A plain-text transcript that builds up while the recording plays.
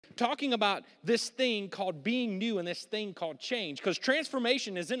talking about this thing called being new and this thing called change, because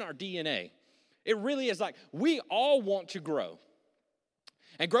transformation is in our DNA. It really is. Like, we all want to grow.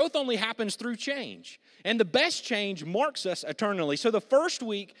 And growth only happens through change. And the best change marks us eternally. So the first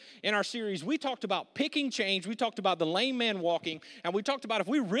week in our series, we talked about picking change. We talked about the lame man walking. And we talked about if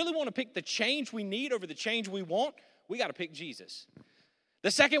we really want to pick the change we need over the change we want, we got to pick Jesus. The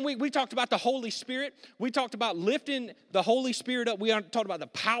second week, we talked about the Holy Spirit. We talked about lifting the Holy Spirit up. We talked about the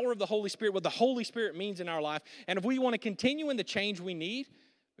power of the Holy Spirit, what the Holy Spirit means in our life. And if we want to continue in the change we need,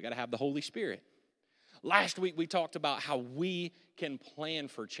 we got to have the Holy Spirit. Last week, we talked about how we can plan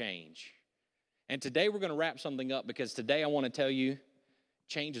for change. And today, we're going to wrap something up because today I want to tell you,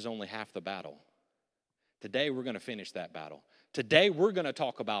 change is only half the battle. Today, we're going to finish that battle. Today, we're going to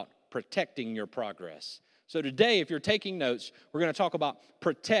talk about protecting your progress. So today, if you're taking notes, we're going to talk about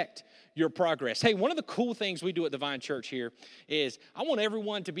protect your progress. Hey, one of the cool things we do at the Vine Church here is I want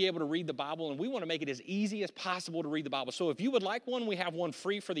everyone to be able to read the Bible, and we want to make it as easy as possible to read the Bible. So if you would like one, we have one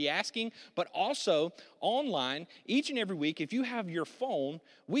free for the asking, but also online each and every week. If you have your phone,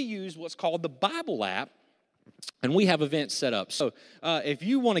 we use what's called the Bible app, and we have events set up. So if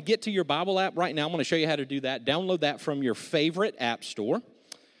you want to get to your Bible app right now, I'm going to show you how to do that. Download that from your favorite app store.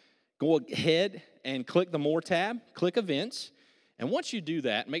 Go ahead and click the More tab, click Events. And once you do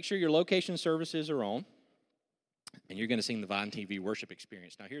that, make sure your location services are on, and you're going to see the Vine TV worship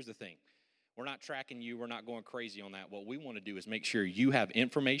experience. Now, here's the thing. We're not tracking you. We're not going crazy on that. What we want to do is make sure you have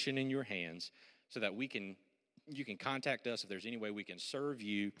information in your hands so that you can contact us if there's any way we can serve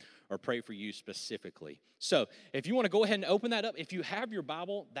you or pray for you specifically. So if you want to go ahead and open that up, if you have your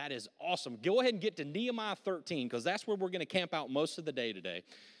Bible, that is awesome. Go ahead and get to Nehemiah 13 because that's where we're going to camp out most of the day today.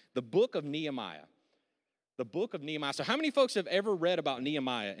 The book of Nehemiah. The book of Nehemiah. So how many folks have ever read about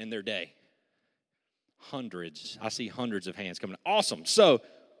Nehemiah in their day? Hundreds. I see hundreds of hands coming. Awesome. So,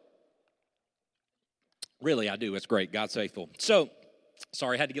 really, I do. It's great. God's faithful. So,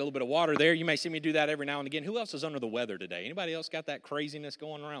 sorry, I had to get a little bit of water there. You may see me do that every now and again. Who else is under the weather today? Anybody else got that craziness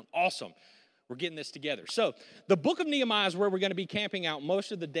going around? Awesome. We're getting this together. So, the book of Nehemiah is where we're going to be camping out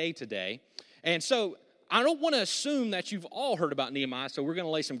most of the day today. And so, I don't want to assume that you've all heard about Nehemiah, so we're going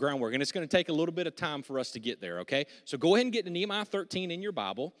to lay some groundwork, and it's going to take a little bit of time for us to get there, okay? So go ahead and get to Nehemiah 13 in your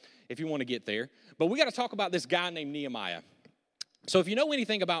Bible if you want to get there. But we got to talk about this guy named Nehemiah. So if you know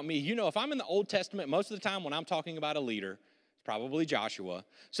anything about me, you know if I'm in the Old Testament, most of the time when I'm talking about a leader, it's probably Joshua.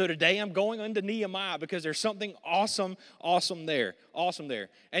 So today I'm going into Nehemiah because there's something awesome there.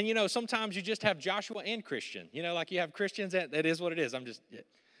 And you know, sometimes you just have Joshua and Christian. You know, like you have Christians, that is what it is.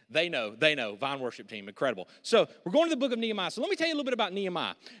 They know. Vine worship team, incredible. So we're going to the book of Nehemiah. So let me tell you a little bit about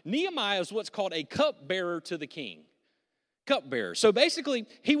Nehemiah. Nehemiah is what's called a cupbearer to the king. Cupbearer. So basically,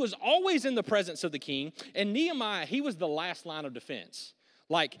 he was always in the presence of the king. And Nehemiah, he was the last line of defense.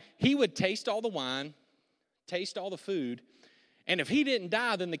 Like, he would taste all the wine, taste all the food. And if he didn't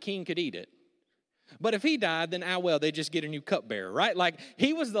die, then the king could eat it. But if he died, then, they just get a new cupbearer, right? Like,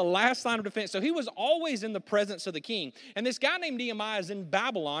 he was the last line of defense. So he was always in the presence of the king. And this guy named Nehemiah is in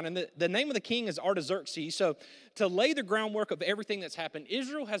Babylon, and the name of the king is Artaxerxes. So to lay the groundwork of everything that's happened,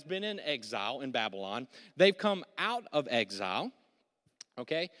 Israel has been in exile in Babylon. They've come out of exile,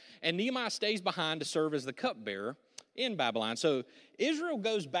 okay? And Nehemiah stays behind to serve as the cupbearer in Babylon. So Israel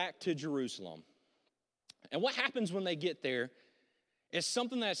goes back to Jerusalem. And what happens when they get there is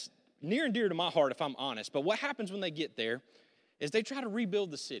something that's near and dear to my heart, if I'm honest. But what happens when they get there is they try to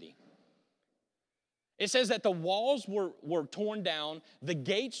rebuild the city. It says that the walls were torn down, the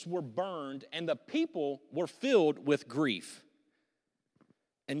gates were burned, and the people were filled with grief.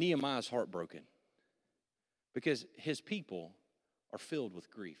 And Nehemiah's heartbroken because his people are filled with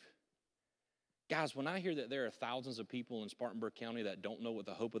grief. Guys, when I hear that there are thousands of people in Spartanburg County that don't know what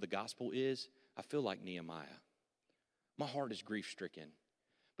the hope of the gospel is, I feel like Nehemiah. My heart is grief-stricken.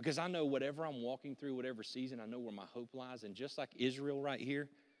 Because I know whatever I'm walking through, whatever season, I know where my hope lies. And just like Israel right here,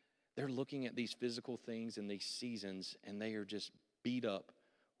 they're looking at these physical things and these seasons, and they are just beat up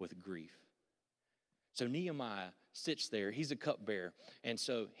with grief. So Nehemiah sits there. He's a cupbearer. And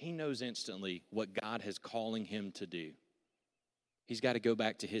so he knows instantly what God is calling him to do. He's got to go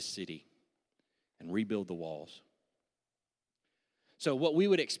back to his city and rebuild the walls. So what we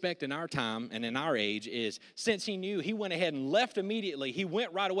would expect in our time and in our age is, since he knew, he went ahead and left immediately. He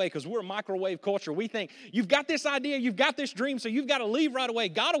went right away because we're a microwave culture. We think, you've got this idea, you've got this dream, so you've got to leave right away.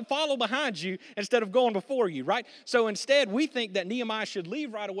 God will follow behind you instead of going before you, right? So instead, we think that Nehemiah should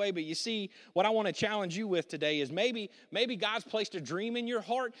leave right away. But you see, what I want to challenge you with today is maybe God's placed a dream in your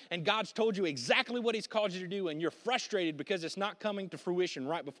heart and God's told you exactly what he's called you to do, and you're frustrated because it's not coming to fruition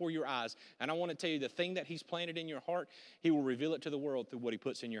right before your eyes. And I want to tell you, the thing that he's planted in your heart, he will reveal it to the world. world through what he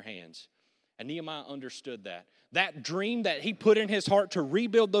puts in your hands. And Nehemiah understood that. That dream that he put in his heart to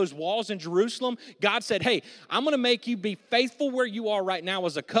rebuild those walls in Jerusalem, God said, hey, I'm going to make you be faithful where you are right now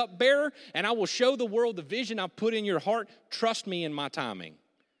as a cupbearer, and I will show the world the vision I've put in your heart. Trust me in my timing.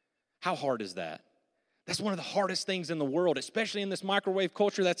 How hard is that? That's one of the hardest things in the world, especially in this microwave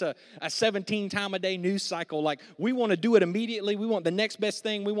culture. That's a 17-time-a-day news cycle. Like, we want to do it immediately. We want the next best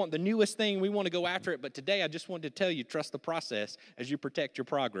thing. We want the newest thing. We want to go after it. But today, I just wanted to tell you, trust the process as you protect your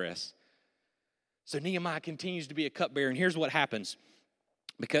progress. So Nehemiah continues to be a cupbearer, and here's what happens.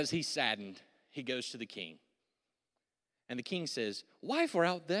 Because he's saddened, he goes to the king. And the king says, why for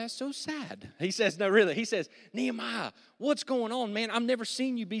out there so sad? He says, no, really. He says, Nehemiah, what's going on, man? I've never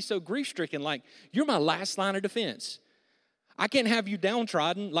seen you be so grief-stricken. Like, you're my last line of defense. I can't have you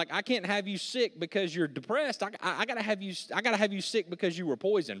downtrodden. Like, I can't have you sick because you're depressed. I gotta have you sick because you were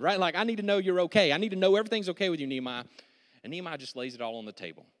poisoned, right? Like, I need to know you're okay. I need to know everything's okay with you, Nehemiah. And Nehemiah just lays it all on the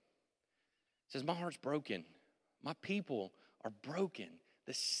table. He says, my heart's broken. My people are broken.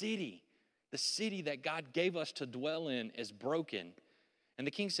 The city that God gave us to dwell in is broken. And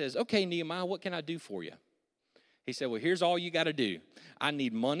the king says, okay, Nehemiah, what can I do for you? He said, well, here's all you got to do. I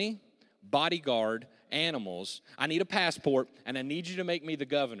need money, bodyguard, animals. I need a passport, and I need you to make me the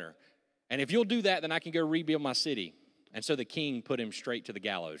governor. And if you'll do that, then I can go rebuild my city. And so the king put him straight to the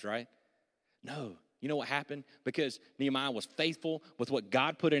gallows, right? No. You know what happened? Because Nehemiah was faithful with what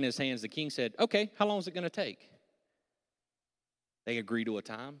God put in his hands, the king said, okay, how long is it going to take? They agree to a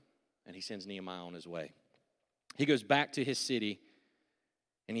time, and he sends Nehemiah on his way. He goes back to his city,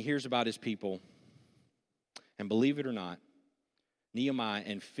 and he hears about his people. And believe it or not, Nehemiah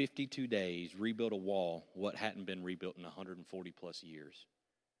in 52 days rebuilt a wall what hadn't been rebuilt in 140 plus years.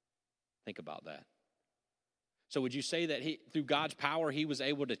 Think about that. So would you say that through God's power, he was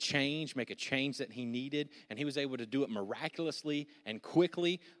able to make a change that he needed, and he was able to do it miraculously and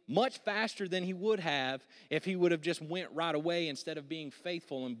quickly, much faster than he would have if he would have just went right away instead of being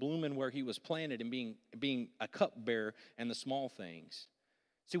faithful and blooming where he was planted and being a cupbearer and the small things?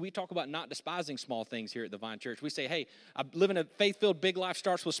 See, we talk about not despising small things here at the Vine Church. We say, hey, living a faith-filled big life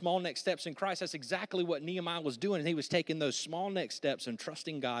starts with small next steps in Christ. That's exactly what Nehemiah was doing, and he was taking those small next steps and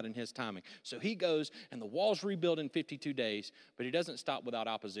trusting God in his timing. So he goes, and the wall's rebuilt in 52 days, but he doesn't stop without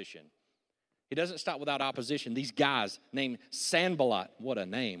opposition. He doesn't stop without opposition. These guys named Sanballat, what a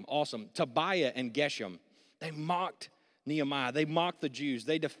name, awesome, Tobiah and Geshem, they mocked Nehemiah. They mocked the Jews.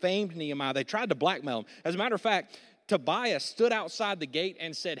 They defamed Nehemiah. They tried to blackmail him. As a matter of fact, Tobiah stood outside the gate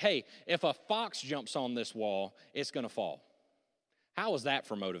and said, hey, if a fox jumps on this wall, it's going to fall. How is that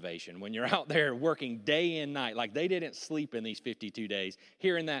for motivation when you're out there working day and night? Like, they didn't sleep in these 52 days,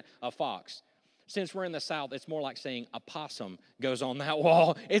 hearing that a fox. Since we're in the South, it's more like saying a possum goes on that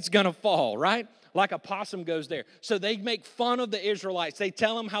wall, it's going to fall, right? Like a possum goes there. So they make fun of the Israelites. They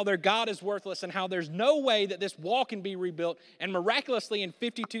tell them how their God is worthless and how there's no way that this wall can be rebuilt. And miraculously, in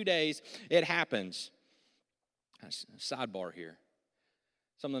 52 days, it happens. Sidebar here.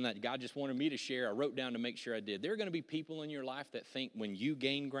 Something that God just wanted me to share. I wrote down to make sure I did. There are going to be people in your life that think when you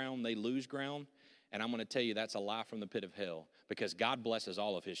gain ground, they lose ground. And I'm going to tell you that's a lie from the pit of hell, because God blesses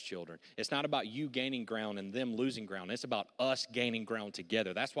all of his children. It's not about you gaining ground and them losing ground. It's about us gaining ground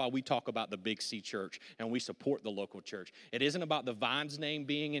together. That's why we talk about the Big C Church and we support the local church. It isn't about the Vine's name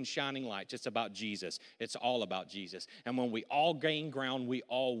being in shining lights. It's about Jesus. It's all about Jesus. And when we all gain ground, we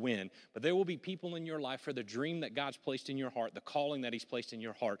all win. But there will be people in your life for the dream that God's placed in your heart, the calling that he's placed in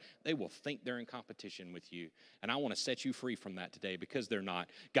your heart. They will think they're in competition with you. And I want to set you free from that today, because they're not.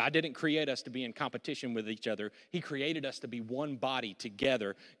 God didn't create us to be in competition with each other. He created us to be one body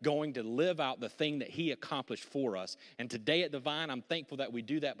together, going to live out the thing that he accomplished for us. And today at the Vine, I'm thankful that we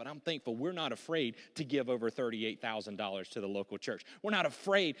do that, but I'm thankful we're not afraid to give over $38,000 to the local church. We're not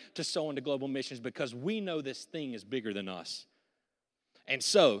afraid to sow into global missions, because we know this thing is bigger than us. And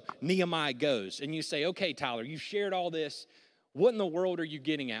so Nehemiah goes, and you say, okay, Tyler, you shared all this. What in the world are you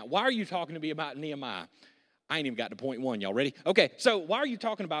getting at? Why are you talking to me about Nehemiah? I ain't even got to point one. Y'all ready? Okay, so why are you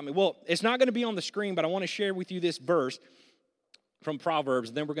talking about me? Well, it's not going to be on the screen, but I want to share with you this verse from Proverbs,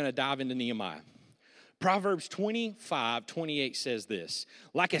 and then we're going to dive into Nehemiah. Proverbs 25:28 says this: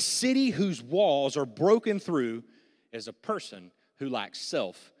 like a city whose walls are broken through is a person who lacks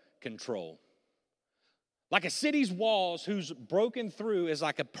self-control. Like a city's walls who's broken through is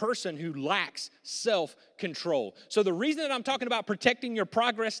like a person who lacks self-control. So the reason that I'm talking about protecting your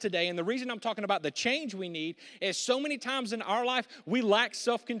progress today, and the reason I'm talking about the change we need, is so many times in our life, we lack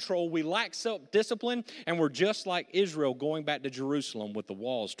self-control, we lack self-discipline, and we're just like Israel going back to Jerusalem with the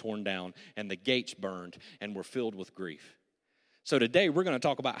walls torn down and the gates burned, and we're filled with grief. So today we're going to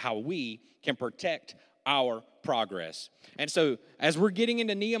talk about how we can protect our progress. And so as we're getting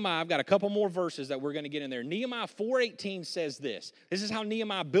into Nehemiah, I've got a couple more verses that we're going to get in there. Nehemiah 4:18 says this. This is how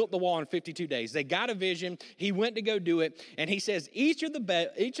Nehemiah built the wall in 52 days. They got a vision. He went to go do it. And he says, each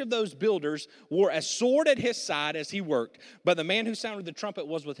of those builders wore a sword at his side as he worked, but the man who sounded the trumpet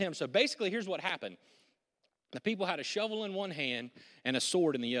was with him. So basically, here's what happened. The people had a shovel in one hand and a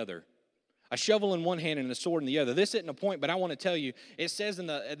sword in the other. A shovel in one hand and a sword in the other. This isn't a point, but I want to tell you, it says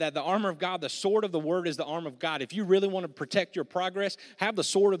that the armor of God, the sword of the word is the armor of God. If you really want to protect your progress, have the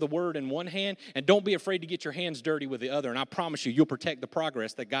sword of the word in one hand, and don't be afraid to get your hands dirty with the other. And I promise you, you'll protect the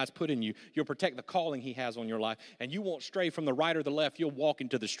progress that God's put in you. You'll protect the calling he has on your life, and you won't stray from the right or the left. You'll walk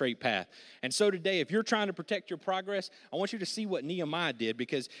into the straight path. And so today, if you're trying to protect your progress, I want you to see what Nehemiah did,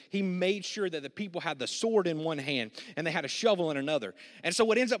 because he made sure that the people had the sword in one hand and they had a shovel in another. And so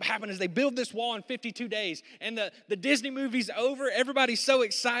what ends up happening is they build this wall in 52 days, and the Disney movie's over. Everybody's so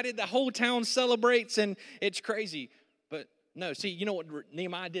excited. The whole town celebrates, and it's crazy. But no, see, you know what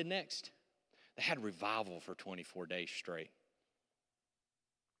Nehemiah did next? They had revival for 24 days straight.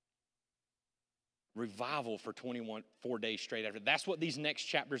 Revival for 24 days straight after. That's what these next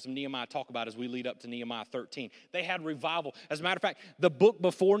chapters of Nehemiah talk about as we lead up to Nehemiah 13. They had revival. As a matter of fact, the book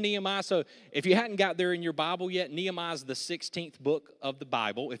before Nehemiah, so if you hadn't got there in your Bible yet, Nehemiah is the 16th book of the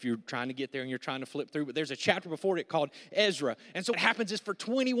Bible, if you're trying to get there and you're trying to flip through. But there's a chapter before it called Ezra. And so what happens is for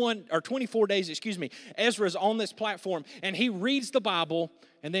 24 days, Ezra's on this platform, and he reads the Bible,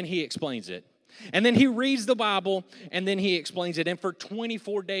 and then he explains it. And then he reads the Bible, and then he explains it. And for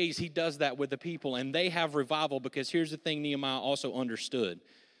 24 days, he does that with the people, and they have revival, because here's the thing Nehemiah also understood.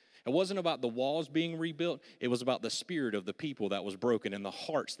 It wasn't about the walls being rebuilt. It was about the spirit of the people that was broken and the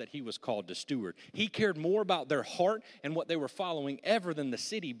hearts that he was called to steward. He cared more about their heart and what they were following ever than the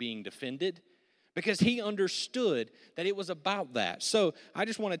city being defended, because he understood that it was about that. So I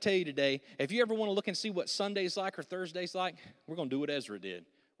just want to tell you today, if you ever want to look and see what Sunday's like or Thursday's like, we're going to do what Ezra did.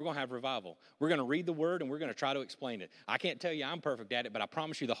 We're going to have revival. We're going to read the word, and we're going to try to explain it. I can't tell you I'm perfect at it, but I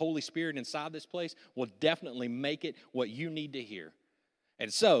promise you the Holy Spirit inside this place will definitely make it what you need to hear.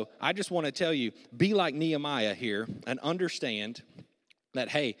 And so I just want to tell you, be like Nehemiah here and understand that,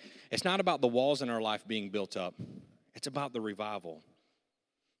 hey, it's not about the walls in our life being built up. It's about the revival.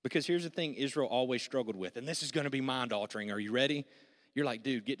 Because here's the thing Israel always struggled with, and this is going to be mind-altering. Are you ready? You're like,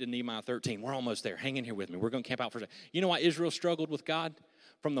 dude, get to Nehemiah 13. We're almost there. Hang in here with me. We're going to camp out for a second. You know why Israel struggled with God?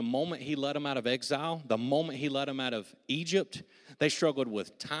 From the moment he let them out of exile, the moment he let them out of Egypt, they struggled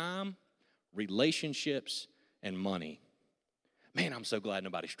with time, relationships, and money. Man, I'm so glad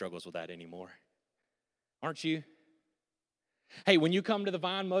nobody struggles with that anymore. Aren't you? Hey, when you come to the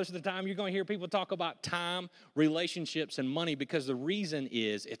Vine, most of the time you're going to hear people talk about time, relationships, and money, because the reason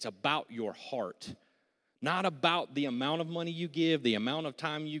is it's about your heart. Not about the amount of money you give, the amount of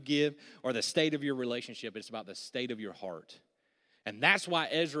time you give, or the state of your relationship. It's about the state of your heart. And that's why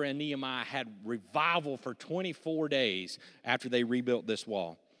Ezra and Nehemiah had revival for 24 days after they rebuilt this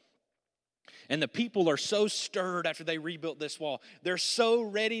wall. And the people are so stirred after they rebuilt this wall. They're so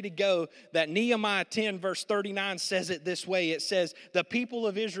ready to go that Nehemiah 10 verse 39 says it this way. It says, the people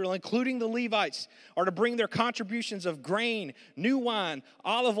of Israel, including the Levites, are to bring their contributions of grain, new wine,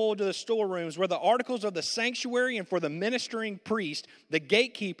 olive oil to the storerooms, where the articles of the sanctuary and for the ministering priest, the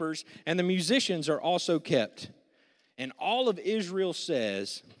gatekeepers, and the musicians are also kept. And all of Israel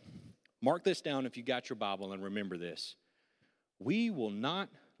says, mark this down if you got your Bible and remember this, we will not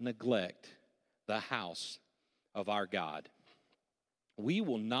neglect the house of our God. We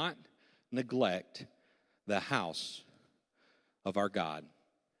will not neglect the house of our God.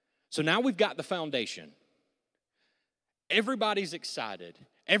 So now we've got the foundation. Everybody's excited.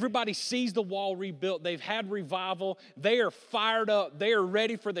 Everybody sees the wall rebuilt. They've had revival. They are fired up. They are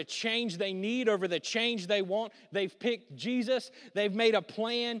ready for the change they need over the change they want. They've picked Jesus. They've made a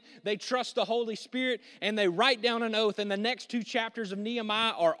plan. They trust the Holy Spirit, and they write down an oath. And the next 2 chapters of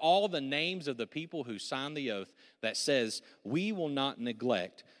Nehemiah are all the names of the people who signed the oath that says, we will not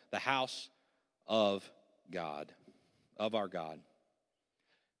neglect the house of God, of our God.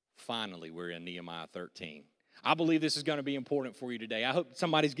 Finally, we're in Nehemiah 13. I believe this is going to be important for you today. I hope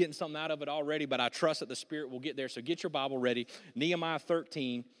somebody's getting something out of it already, but I trust that the Spirit will get there. So get your Bible ready. Nehemiah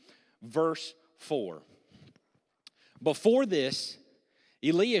 13, verse 4. Before this,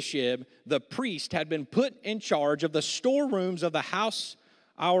 Eliashib, the priest, had been put in charge of the storerooms of the house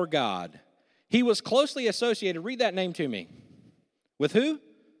our God. He was closely associated, read that name to me, with who?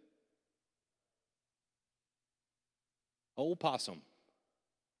 Old Possum.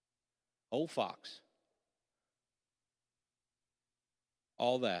 Old Fox.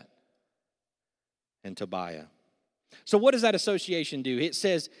 All that, and Tobiah. So what does that association do? It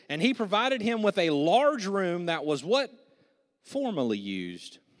says, and he provided him with a large room that was what? Formerly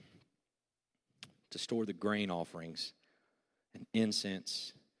used to store the grain offerings and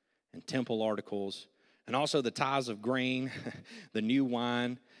incense and temple articles, and also the tithes of grain, the new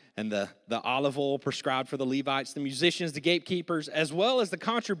wine, and the olive oil prescribed for the Levites, the musicians, the gatekeepers, as well as the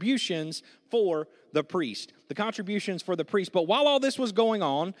contributions for the priest. The contributions for the priest. But while all this was going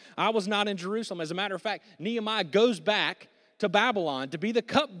on, I was not in Jerusalem. As a matter of fact, Nehemiah goes back to Babylon to be the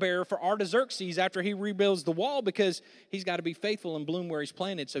cupbearer for Artaxerxes after he rebuilds the wall, because he's got to be faithful and bloom where he's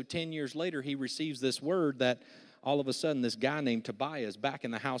planted. So 10 years later, he receives this word that all of a sudden this guy named Tobiah is back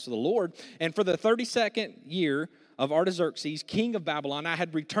in the house of the Lord. And for the 32nd year of Artaxerxes, king of Babylon, I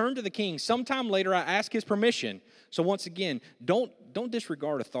had returned to the king. Sometime later, I asked his permission. So once again, don't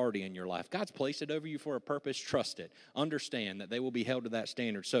disregard authority in your life. God's placed it over you for a purpose. Trust it. Understand that they will be held to that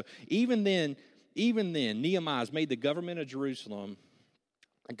standard. So even then, Nehemiah has made the government of Jerusalem,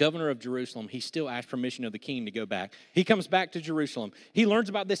 governor of Jerusalem. He still asked permission of the king to go back. He comes back to Jerusalem. He learns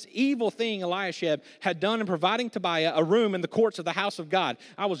about this evil thing Eliashib had done in providing Tobiah a room in the courts of the house of God.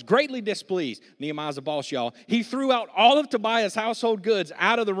 I was greatly displeased. Nehemiah's a boss, y'all. He threw out all of Tobiah's household goods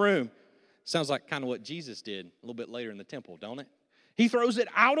out of the room. Sounds like kind of what Jesus did a little bit later in the temple, don't it? He throws it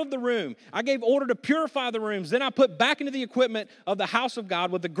out of the room. I gave order to purify the rooms. Then I put back into the equipment of the house of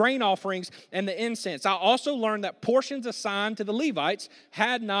God with the grain offerings and the incense. I also learned that portions assigned to the Levites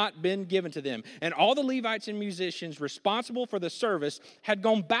had not been given to them. And all the Levites and musicians responsible for the service had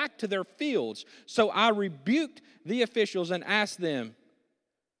gone back to their fields. So I rebuked the officials and asked them,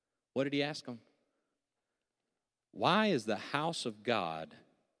 what did he ask them? Why is the house of God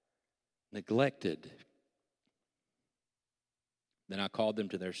neglected? Then I called them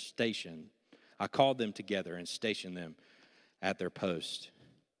to their station. I called them together and stationed them at their post.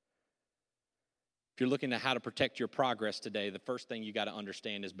 If you're looking at how to protect your progress today, the first thing you got to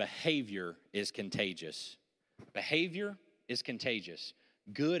understand is behavior is contagious. Behavior is contagious.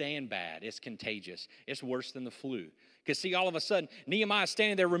 Good and bad, it's contagious. It's worse than the flu. Because see, all of a sudden, Nehemiah's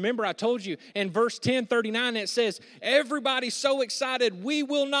standing there. Remember, I told you in verse 10:39, it says, everybody's so excited, we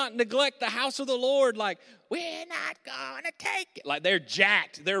will not neglect the house of the Lord. Like, we're not going to take it. Like, they're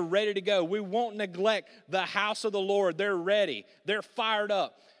jacked. They're ready to go. We won't neglect the house of the Lord. They're ready. They're fired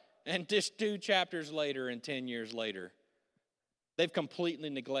up. And just 2 chapters later and 10 years later, they've completely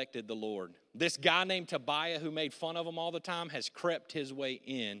neglected the Lord. This guy named Tobiah, who made fun of them all the time, has crept his way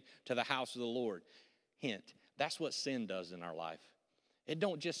in to the house of the Lord. Hint, that's what sin does in our life. It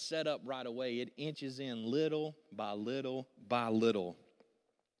don't just set up right away. It inches in little by little by little.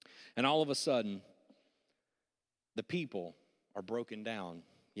 And all of a sudden, the people are broken down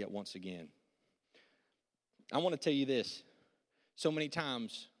yet once again. I want to tell you this. So many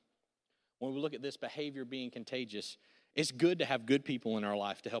times when we look at this behavior being contagious, it's good to have good people in our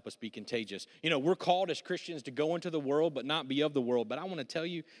life to help us be contagious. You know, we're called as Christians to go into the world but not be of the world. But I want to tell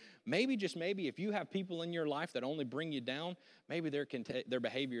you, maybe, just maybe, if you have people in your life that only bring you down, maybe their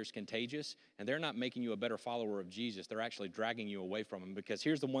behavior is contagious and they're not making you a better follower of Jesus. They're actually dragging you away from him. Because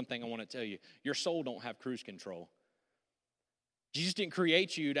here's the one thing I want to tell you. Your soul don't have cruise control. Jesus didn't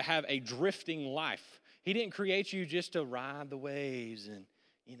create you to have a drifting life. He didn't create you just to ride the waves and,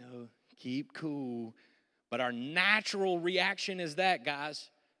 keep cool. But our natural reaction is that, guys.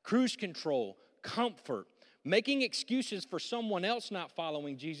 Cruise control, comfort, making excuses for someone else not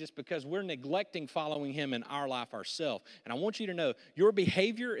following Jesus because we're neglecting following him in our life ourselves. And I want you to know, your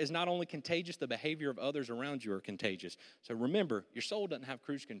behavior is not only contagious, the behavior of others around you are contagious. So remember, your soul doesn't have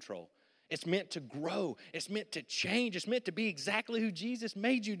cruise control. It's meant to grow. It's meant to change. It's meant to be exactly who Jesus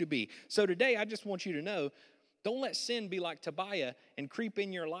made you to be. So today, I just want you to know, don't let sin be like Tobiah and creep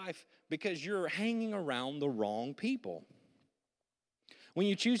in your life because you're hanging around the wrong people. When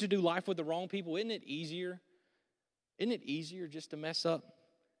you choose to do life with the wrong people, isn't it easier? Isn't it easier just to mess up?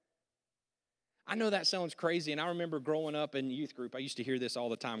 I know that sounds crazy, and I remember growing up in youth group, I used to hear this all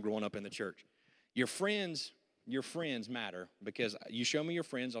the time growing up in the church. Your friends matter because you show me your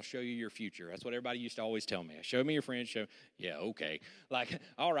friends, I'll show you your future. That's what everybody used to always tell me. Show me your friends, yeah, okay. Like,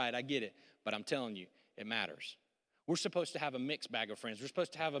 all right, I get it, but I'm telling you, it matters. We're supposed to have a mixed bag of friends. We're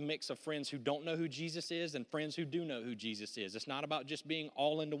supposed to have a mix of friends who don't know who Jesus is and friends who do know who Jesus is. It's not about just being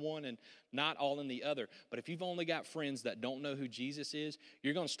all into one and not all in the other. But if you've only got friends that don't know who Jesus is,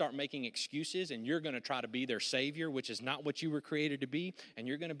 you're going to start making excuses and you're going to try to be their savior, which is not what you were created to be. And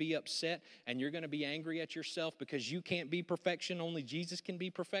you're going to be upset and you're going to be angry at yourself because you can't be perfection. Only Jesus can be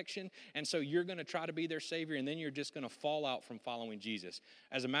perfection. And so you're going to try to be their savior and then you're just going to fall out from following Jesus.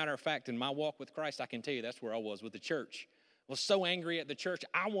 As a matter of fact, in my walk with Christ, I can tell you that's where I was with the church. was so angry at the church.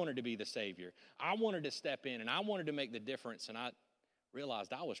 I wanted to be the Savior. I wanted to step in, and I wanted to make the difference, and I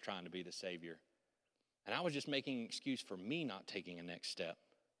realized I was trying to be the Savior. And I was just making an excuse for me not taking a next step.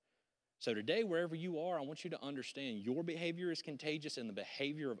 So today, wherever you are, I want you to understand your behavior is contagious and the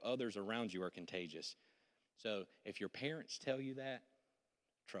behavior of others around you are contagious. So if your parents tell you that,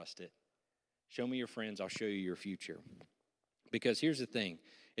 trust it. Show me your friends, I'll show you your future. Because here's the thing.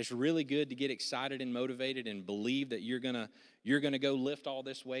 It's really good to get excited and motivated and believe that you're gonna go lift all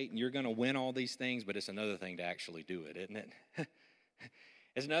this weight and you're gonna win all these things, but it's another thing to actually do it, isn't it?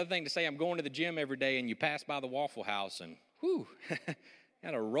 It's another thing to say, I'm going to the gym every day, and you pass by the Waffle House, and whew,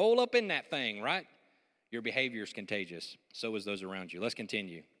 got to roll up in that thing, right? Your behavior is contagious. So is those around you. Let's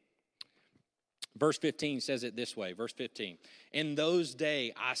continue. Verse 15 says it this way. Verse 15. In those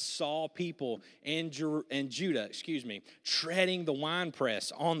days, I saw people in Judah, treading the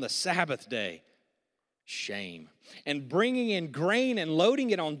winepress on the Sabbath day. Shame. And bringing in grain and loading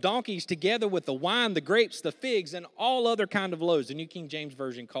it on donkeys together with the wine, the grapes, the figs, and all other kind of loads. The New King James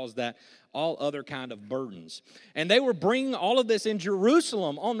Version calls that all other kind of burdens. And they were bringing all of this in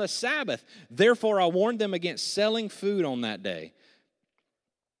Jerusalem on the Sabbath. Therefore, I warned them against selling food on that day.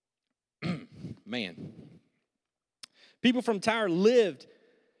 Man. People from Tyre lived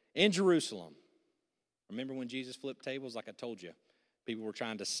in Jerusalem. Remember when Jesus flipped tables, like I told you? People were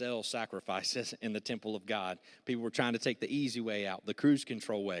trying to sell sacrifices in the temple of God. People were trying to take the easy way out, the cruise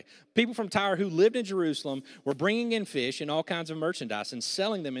control way. People from Tyre who lived in Jerusalem were bringing in fish and all kinds of merchandise and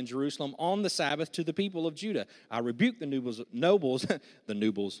selling them in Jerusalem on the Sabbath to the people of Judah. I rebuked the nobles,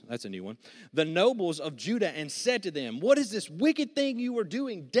 that's a new one, the nobles of Judah, and said to them, what is this wicked thing you are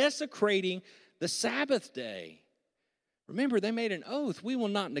doing, desecrating the Sabbath day? Remember, they made an oath, we will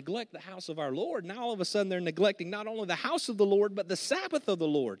not neglect the house of our Lord. Now all of a sudden they're neglecting not only the house of the Lord, but the Sabbath of the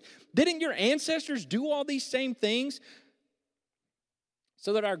Lord. Didn't your ancestors do all these same things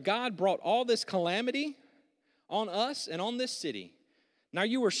so that our God brought all this calamity on us and on this city? Now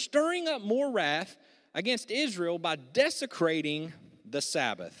you are stirring up more wrath against Israel by desecrating the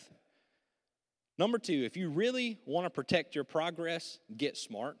Sabbath. Number 2, if you really want to protect your progress, get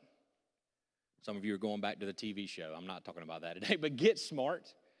smart. Some of you are going back to the TV show. I'm not talking about that today, but get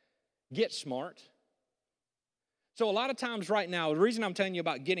smart. Get smart. So a lot of times right now, the reason I'm telling you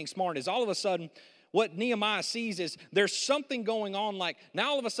about getting smart is all of a sudden what Nehemiah sees is there's something going on. Like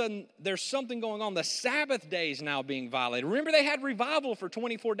now all of a sudden there's something going on. The Sabbath day is now being violated. Remember they had revival for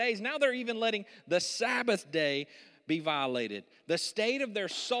 24 days. Now they're even letting the Sabbath day be violated. The state of their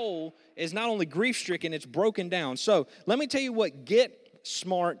soul is not only grief-stricken, it's broken down. So let me tell you what get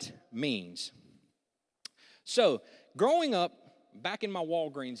smart means. So, growing up, back in my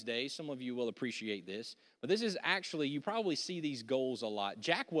Walgreens days, some of you will appreciate this, but this is actually, you probably see these goals a lot.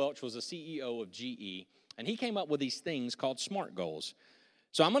 Jack Welch was the CEO of GE, and he came up with these things called SMART goals.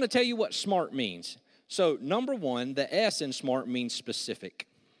 So, I'm going to tell you what SMART means. So, number 1, the S in SMART means specific.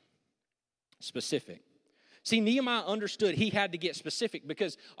 Specific. See, Nehemiah understood he had to get specific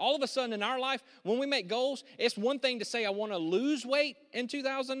because all of a sudden in our life, when we make goals, it's one thing to say I want to lose weight in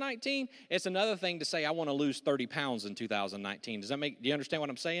 2019. It's another thing to say I want to lose 30 pounds in 2019. Do you understand what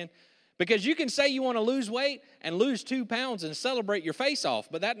I'm saying? Because you can say you want to lose weight and lose 2 pounds and celebrate your face off,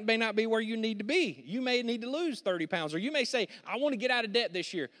 but that may not be where you need to be. You may need to lose 30 pounds, or you may say, I want to get out of debt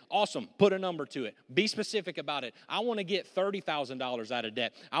this year. Awesome. Put a number to it. Be specific about it. I want to get $30,000 out of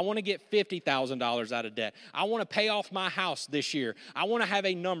debt. I want to get $50,000 out of debt. I want to pay off my house this year. I want to have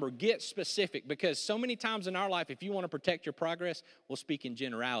a number. Get specific, because so many times in our life, if you want to protect your progress, we'll speak in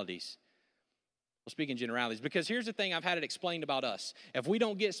generalities. We'll speak in generalities, because here's the thing, I've had it explained about us. If we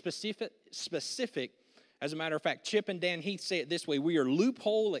don't get specific, as a matter of fact, Chip and Dan Heath say it this way: we are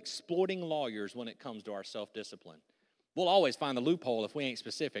loophole exploiting lawyers when it comes to our self-discipline. We'll always find the loophole if we ain't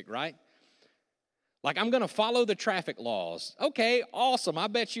specific, right? Like, I'm going to follow the traffic laws. Okay, awesome, I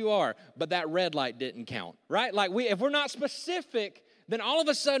bet you are. But that red light didn't count, right? Like, if we're not specific, then all of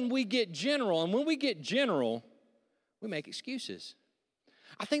a sudden we get general. And when we get general, we make excuses.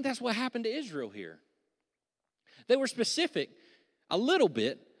 I think that's what happened to Israel here. They were specific a little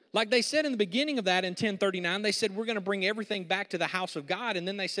bit. Like they said in the beginning of that in 1039, they said, we're going to bring everything back to the house of God. And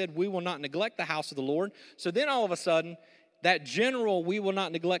then they said, we will not neglect the house of the Lord. So then all of a sudden, that general, we will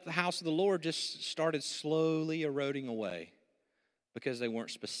not neglect the house of the Lord, just started slowly eroding away because they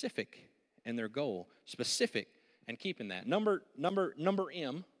weren't specific in their goal. Specific and keeping that. Number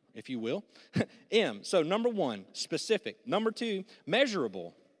M, if you will. M. So number 1, specific. Number 2,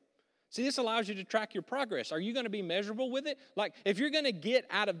 measurable. See, this allows you to track your progress. Are you going to be measurable with it? Like, if you're going to get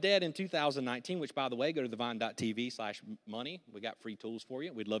out of debt in 2019, which, by the way, go to thevine.tv/money. We got free tools for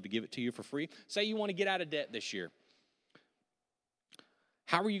you. We'd love to give it to you for free. Say you want to get out of debt this year.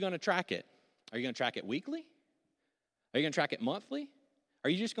 How are you going to track it? Are you going to track it weekly? Are you going to track it monthly? Are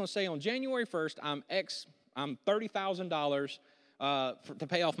you just going to say on January 1st, I'm $30,000 to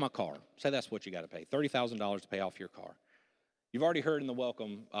pay off my car? Say that's what you got to pay, $30,000 to pay off your car. You've already heard in the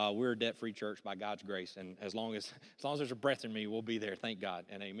welcome, we're a debt-free church by God's grace, and as long as there's a breath in me, we'll be there. Thank God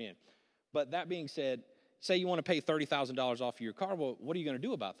and amen. But that being said, say you want to pay $30,000 off of your car. Well, what are you going to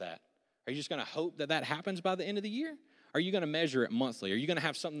do about that? Are you just going to hope that happens by the end of the year? Are you going to measure it monthly? Are you going to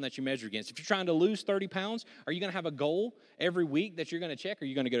have something that you measure against? If you're trying to lose 30 pounds, are you going to have a goal every week that you're going to check? Are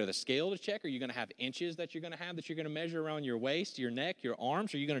you going to go to the scale to check? Are you going to have inches that you're going to have that you're going to measure around your waist, your neck, your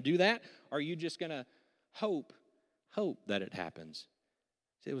arms? Are you going to do that? Or are you just going to hope that it happens?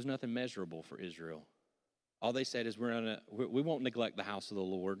 See, it was nothing measurable for Israel. All they said is we won't neglect the house of the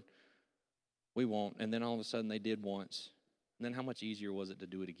Lord. We won't. And then all of a sudden they did once. And then how much easier was it to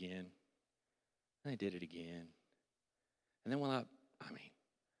do it again? And they did it again. And then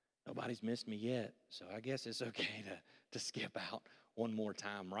nobody's missed me yet, so I guess it's okay to skip out one more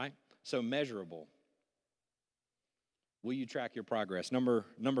time, right? So measurable. Will you track your progress? Number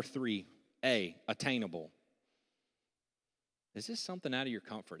 3, attainable. Is this something out of your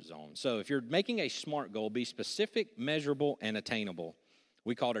comfort zone? So if you're making a SMART goal, be specific, measurable, and attainable.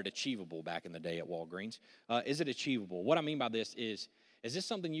 We called it achievable back in the day at Walgreens. Is it achievable? What I mean by this is this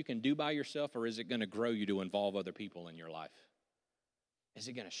something you can do by yourself, or is it going to grow you to involve other people in your life? Is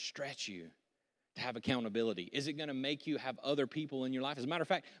it going to stretch you to have accountability? Is it going to make you have other people in your life? As a matter of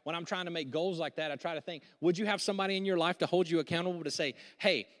fact, when I'm trying to make goals like that, I try to think, would you have somebody in your life to hold you accountable to say,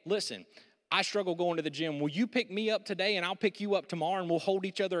 hey, listen, I struggle going to the gym. Will you pick me up today and I'll pick you up tomorrow and we'll hold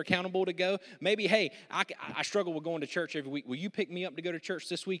each other accountable to go? Maybe, hey, I struggle with going to church every week. Will you pick me up to go to church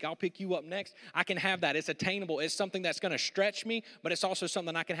this week? I'll pick you up next. I can have that. It's attainable. It's something that's going to stretch me, but it's also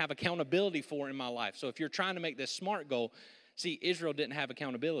something I can have accountability for in my life. So if you're trying to make this SMART goal, see, Israel didn't have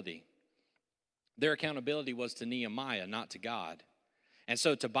accountability. Their accountability was to Nehemiah, not to God. And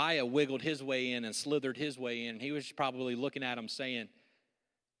so Tobiah wiggled his way in and slithered his way in. He was probably looking at him saying,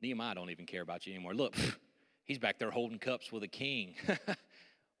 Nehemiah don't even care about you anymore. Look, he's back there holding cups with a king.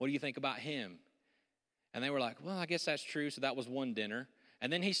 What do you think about him? And they were like, well, I guess that's true. So that was one dinner.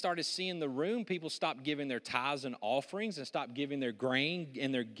 And then he started seeing the room. People stopped giving their tithes and offerings and stopped giving their grain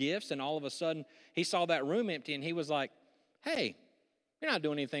and their gifts. And all of a sudden, he saw that room empty and he was like, hey, you're not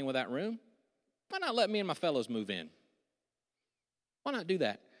doing anything with that room. Why not let me and my fellows move in? Why not do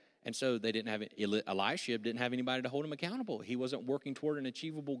that? And so they didn't have Eliashib didn't have anybody to hold him accountable. He wasn't working toward an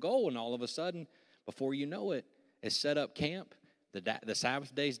achievable goal, and all of a sudden, before you know it, it's set up camp. The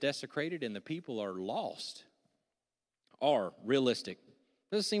Sabbath day is desecrated, and the people are lost. Or realistic.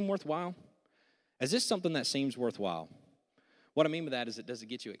 Does it seem worthwhile? Is this something that seems worthwhile? What I mean by that is, does it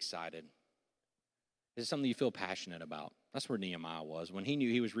get you excited? Is it something you feel passionate about? That's where Nehemiah was. When he knew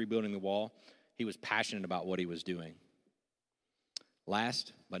he was rebuilding the wall, he was passionate about what he was doing.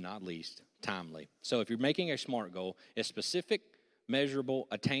 Last but not least, timely. So if you're making a SMART goal, it's specific, measurable,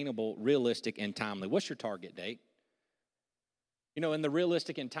 attainable, realistic, and timely. What's your target date? You know, in the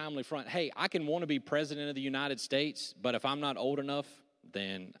realistic and timely front, hey, I can want to be president of the United States, but if I'm not old enough,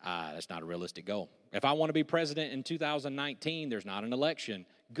 then that's not a realistic goal. If I want to be president in 2019, there's not an election.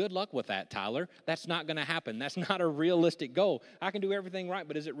 Good luck with that, Tyler. That's not going to happen. That's not a realistic goal. I can do everything right,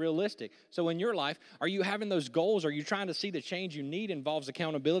 but is it realistic? So in your life, are you having those goals? Are you trying to see the change you need? Involves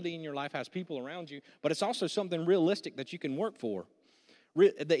accountability in your life, has people around you, but it's also something realistic that you can work for.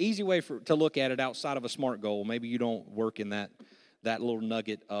 The easy way to look at it outside of a SMART goal, maybe you don't work in that little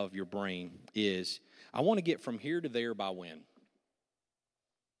nugget of your brain, is I want to get from here to there by when?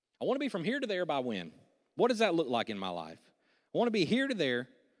 I want to be from here to there by when? What does that look like in my life? I want to be here to there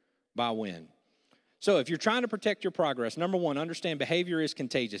by when? So if you're trying to protect your progress, number one, understand behavior is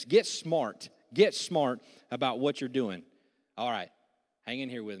contagious. Get smart. Get smart about what you're doing. All right, hang in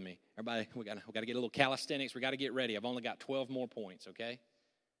here with me. Everybody, we got to get a little calisthenics. We got to get ready. I've only got 12 more points, okay?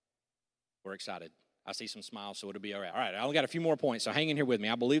 We're excited. I see some smiles, so it'll be all right. All right, I only got a few more points, so hang in here with me.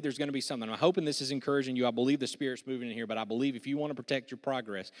 I believe there's going to be something. I'm hoping this is encouraging you. I believe the Spirit's moving in here, but I believe if you want to protect your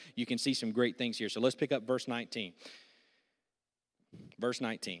progress, you can see some great things here. So let's pick up verse 19. Verse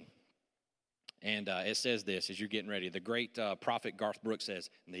 19. And it says this as you're getting ready. The great prophet Garth Brooks says,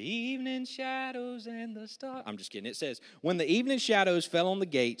 the evening shadows and the stars. I'm just kidding. It says, when the evening shadows fell on the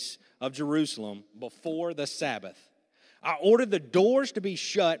gates of Jerusalem before the Sabbath, I ordered the doors to be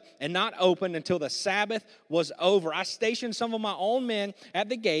shut and not opened until the Sabbath was over. I stationed some of my own men at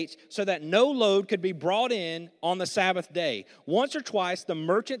the gates so that no load could be brought in on the Sabbath day. Once or twice, the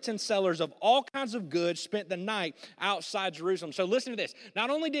merchants and sellers of all kinds of goods spent the night outside Jerusalem. So listen to this. Not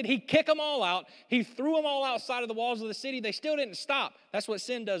only did he kick them all out, he threw them all outside of the walls of the city. They still didn't stop. That's what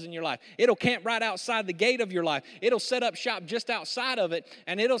sin does in your life. It'll camp right outside the gate of your life. It'll set up shop just outside of it,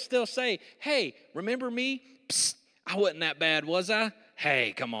 and it'll still say, hey, remember me? Psst. I wasn't that bad, was I?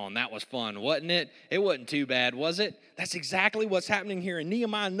 Hey, come on, that was fun, wasn't it? It wasn't too bad, was it? That's exactly what's happening here. And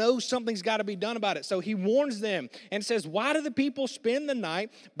Nehemiah knows something's got to be done about it. So he warns them and says, why do the people spend the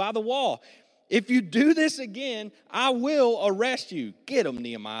night by the wall? If you do this again, I will arrest you. Get them,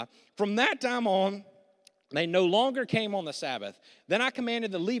 Nehemiah. From that time on, they no longer came on the Sabbath. Then I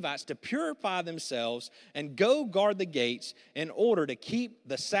commanded the Levites to purify themselves and go guard the gates in order to keep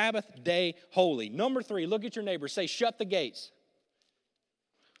the Sabbath day holy. Number 3, look at your neighbor. Say, shut the gates.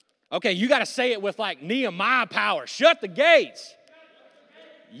 Okay, you got to say it with like Nehemiah power. Shut the gates.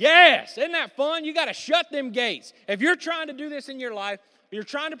 Yes, isn't that fun? You got to shut them gates. If you're trying to do this in your life, you're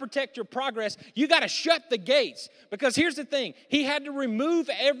trying to protect your progress, you got to shut the gates. Because here's the thing. He had to remove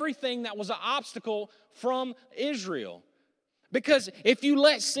everything that was an obstacle from Israel. Because if you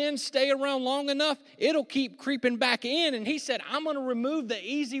let sin stay around long enough, it'll keep creeping back in. And he said, I'm going to remove the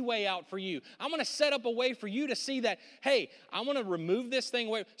easy way out for you. I'm going to set up a way for you to see that, hey, I'm going to remove this thing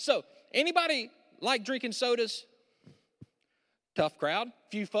away. So anybody like drinking sodas? Tough crowd,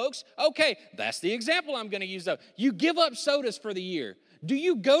 few folks. Okay, that's the example I'm going to use though. You give up sodas for the year. Do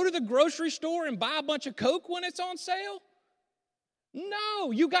you go to the grocery store and buy a bunch of Coke when it's on sale?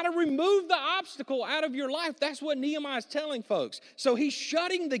 No, you got to remove the obstacle out of your life. That's what Nehemiah is telling folks. So he's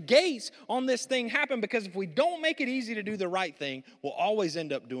shutting the gates on this thing happen, because if we don't make it easy to do the right thing, we'll always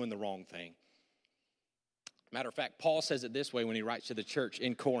end up doing the wrong thing. Matter of fact, Paul says it this way when he writes to the church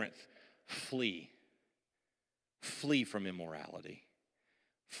in Corinth: flee. Flee from immorality.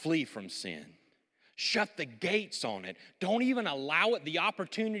 Flee from sin. Shut the gates on it. Don't even allow it the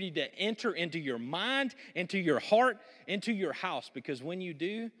opportunity to enter into your mind, into your heart, into your house, because when you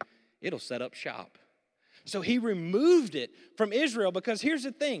do, it'll set up shop. So he removed it from Israel, because here's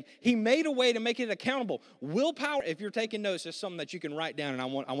the thing. He made a way to make it accountable. Willpower, if you're taking notes, is something that you can write down, and I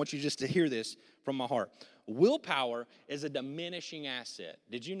want you just to hear this from my heart. Willpower is a diminishing asset.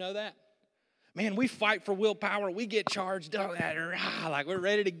 Did you know that? Man, we fight for willpower. We get charged up like we're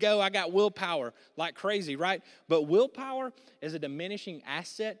ready to go. I got willpower like crazy, right? But willpower is a diminishing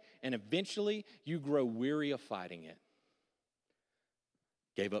asset, and eventually you grow weary of fighting it.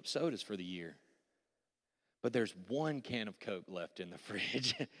 Gave up sodas for the year. But there's one can of Coke left in the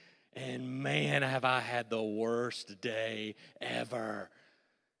fridge. And man, have I had the worst day ever.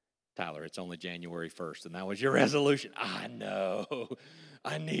 Tyler, it's only January 1st, and that was your resolution. I know.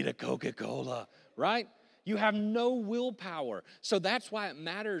 I need a Coca-Cola, right? You have no willpower. So that's why it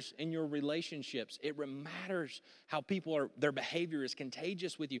matters in your relationships. It matters how their behavior is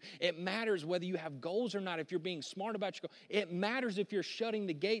contagious with you. It matters whether you have goals or not, if you're being smart about your goals. It matters if you're shutting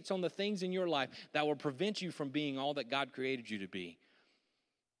the gates on the things in your life that will prevent you from being all that God created you to be.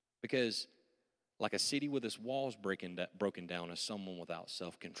 Because like a city with its walls broken down is someone without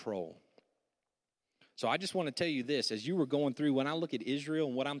self-control. So I just want to tell you this, as you were going through, when I look at Israel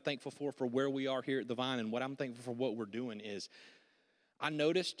and what I'm thankful for where we are here at the Vine, and what I'm thankful for what we're doing is, I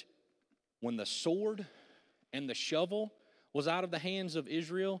noticed when the sword and the shovel was out of the hands of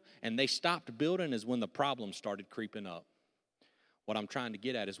Israel and they stopped building is when the problems started creeping up. What I'm trying to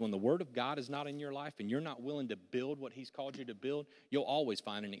get at is when the Word of God is not in your life and you're not willing to build what He's called you to build, you'll always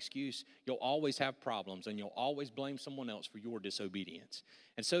find an excuse. You'll always have problems, and you'll always blame someone else for your disobedience.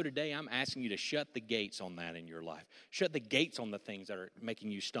 And so today I'm asking you to shut the gates on that in your life. Shut the gates on the things that are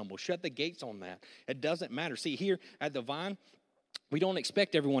making you stumble. Shut the gates on that. It doesn't matter. See, here at the Vine, we don't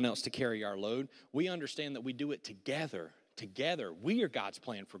expect everyone else to carry our load. We understand that we do it together. Together, we are God's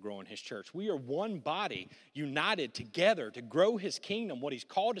plan for growing His church. We are one body united together to grow His kingdom, what He's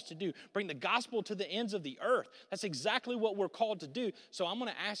called us to do, bring the gospel to the ends of the earth. That's exactly what we're called to do. So I'm going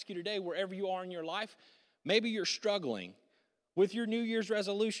to ask you today, wherever you are in your life, maybe you're struggling with your New Year's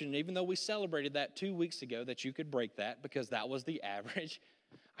resolution, even though we celebrated that 2 weeks ago, that you could break that because that was the average.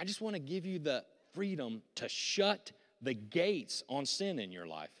 I just want to give you the freedom to shut the gates on sin in your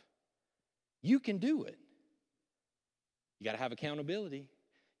life. You can do it. You got to have accountability.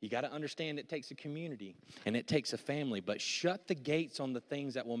 You got to understand it takes a community and it takes a family. But shut the gates on the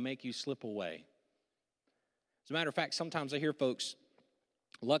things that will make you slip away. As a matter of fact, sometimes I hear folks,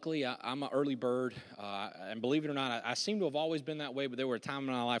 luckily I'm an early bird. And believe it or not, I seem to have always been that way, but there were a time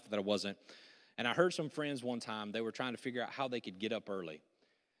in my life that I wasn't. And I heard some friends one time, they were trying to figure out how they could get up early.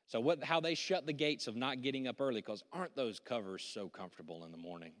 So how they shut the gates of not getting up early, because aren't those covers so comfortable in the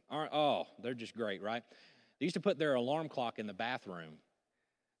morning? They're just great, right? They used to put their alarm clock in the bathroom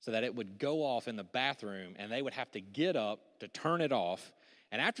so that it would go off in the bathroom, and they would have to get up to turn it off.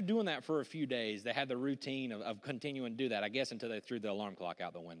 And after doing that for a few days, they had the routine of continuing to do that, I guess, until they threw the alarm clock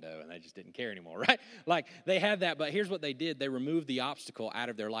out the window, and they just didn't care anymore, right? Like, they had that, but here's what they did. They removed the obstacle out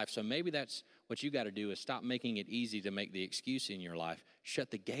of their life. So maybe that's what you got to do, is stop making it easy to make the excuse in your life.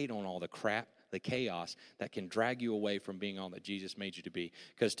 Shut the gate on all the crap, the chaos that can drag you away from being all that Jesus made you to be.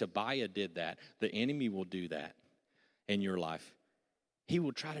 Because Tobiah did that. The enemy will do that in your life. He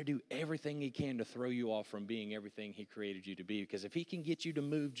will try to do everything he can to throw you off from being everything he created you to be. Because if he can get you to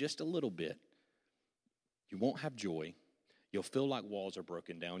move just a little bit, you won't have joy. You'll feel like walls are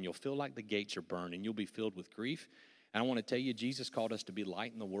broken down. You'll feel like the gates are burned, and you'll be filled with grief. And I want to tell you, Jesus called us to be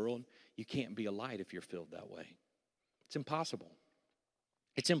light in the world. You can't be a light if you're filled that way. It's impossible.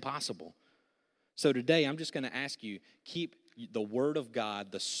 It's impossible. So today, I'm just going to ask you, keep the Word of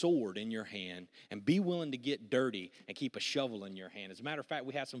God, the sword, in your hand, and be willing to get dirty and keep a shovel in your hand. As a matter of fact,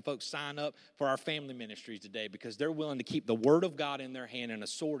 we had some folks sign up for our family ministries today because they're willing to keep the Word of God in their hand and a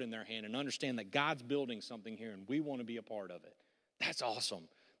sword in their hand and understand that God's building something here and we want to be a part of it. That's awesome.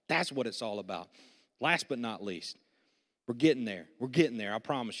 That's what it's all about. Last but not least, we're getting there. We're getting there, I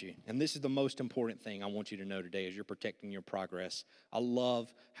promise you. And this is the most important thing I want you to know today as you're protecting your progress. I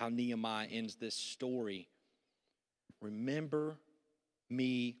love how Nehemiah ends this story. Remember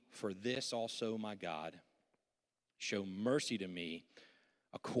me for this also, my God. Show mercy to me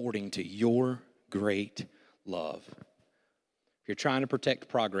according to your great love. If you're trying to protect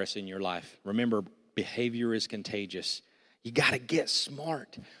progress in your life, remember, behavior is contagious. You got to get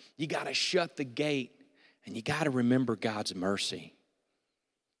smart. You got to shut the gate. And you got to remember God's mercy.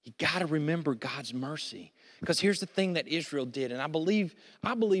 You got to remember God's mercy. Because here's the thing that Israel did, and I believe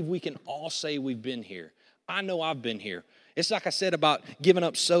we can all say we've been here. I know I've been here. It's like I said about giving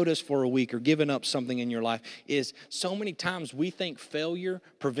up sodas for a week or giving up something in your life, is so many times we think failure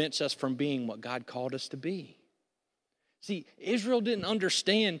prevents us from being what God called us to be. See, Israel didn't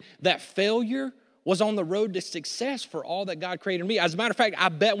understand that failure was on the road to success for all that God created me. As a matter of fact, I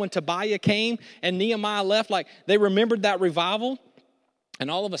bet when Tobiah came and Nehemiah left, like, they remembered that revival,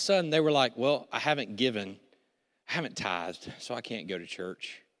 and all of a sudden they were like, well, I haven't tithed, so I can't go to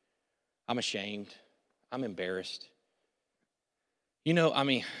church. I'm ashamed. I'm embarrassed. You know, I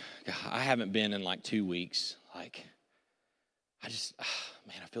mean, I haven't been in like 2 weeks. Like, I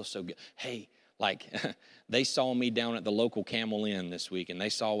feel so good. Hey, like, they saw me down at the local Camel Inn this week, and they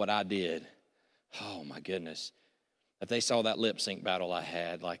saw what I did. Oh, my goodness. If they saw that lip sync battle I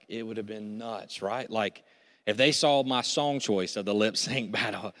had, like, it would have been nuts, right? Like, if they saw my song choice of the lip sync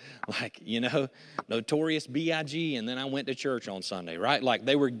battle, like, you know, Notorious B.I.G., and then I went to church on Sunday, right? Like,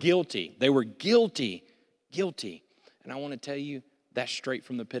 they were guilty. They were guilty. And I want to tell you, that's straight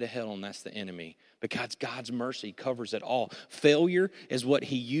from the pit of hell, and that's the enemy. Because God's mercy covers it all. Failure is what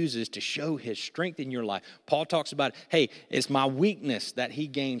he uses to show his strength in your life. Paul talks about, hey, it's my weakness that he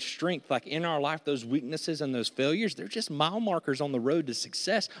gains strength. Like, in our life, those weaknesses and those failures, they're just mile markers on the road to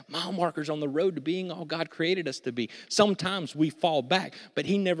success, mile markers on the road to being all God created us to be. Sometimes we fall back, but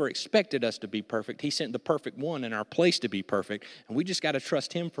he never expected us to be perfect. He sent the perfect one in our place to be perfect, and we just got to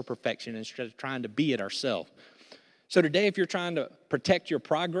trust him for perfection instead of trying to be it ourselves. So today, if you're trying to protect your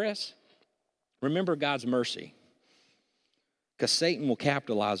progress, remember God's mercy. Because Satan will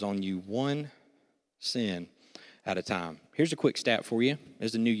capitalize on you one sin at a time. Here's a quick stat for you.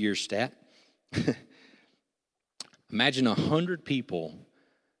 There's a New Year's stat. Imagine 100 people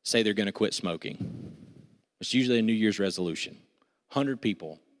say they're going to quit smoking. It's usually a New Year's resolution. 100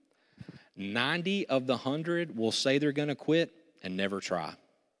 people. 90 of the 100 will say they're going to quit and never try.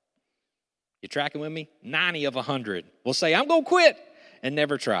 You tracking with me? 90 of 100 will say, I'm going to quit, and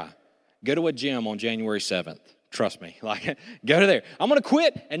never try. Go to a gym on January 7th. Trust me. Like, go to there. I'm going to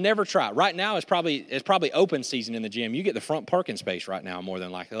quit and never try. Right now, it's probably open season in the gym. You get the front parking space right now, more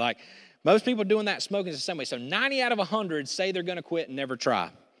than likely. Like, most people doing that smoking is the same way. So 90 out of 100 say they're going to quit and never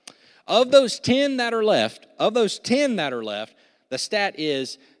try. Of those 10 that are left, the stat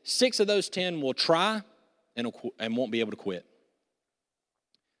is 6 of those 10 will try and won't be able to quit.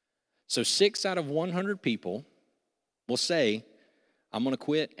 So 6 out of 100 people will say, I'm going to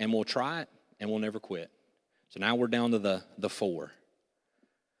quit, and we'll try it, and we'll never quit. So now we're down to the 4.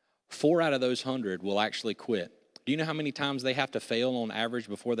 4 out of those 100 will actually quit. Do you know how many times they have to fail on average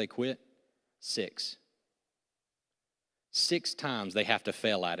before they quit? 6. 6 times they have to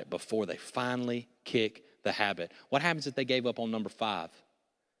fail at it before they finally kick the habit. What happens if they gave up on number 5?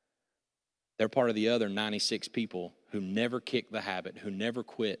 They're part of the other 96 people who never kicked the habit, who never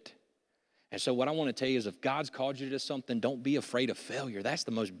quit. And so what I want to tell you is if God's called you to something, don't be afraid of failure. That's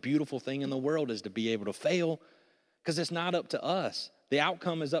the most beautiful thing in the world, is to be able to fail, because it's not up to us. The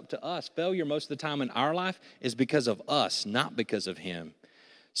outcome is up to us. Failure most of the time in our life is because of us, not because of Him.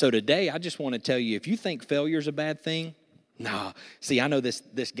 So today, I just want to tell you, if you think failure is a bad thing, no. See, I know this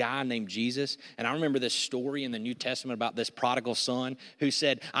guy named Jesus, and I remember this story in the New Testament about this prodigal son who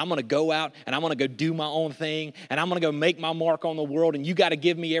said, I'm going to go out and I'm going to go do my own thing, and I'm going to go make my mark on the world, and you got to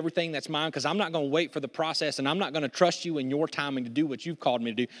give me everything that's mine, because I'm not going to wait for the process, and I'm not going to trust you in your timing to do what you've called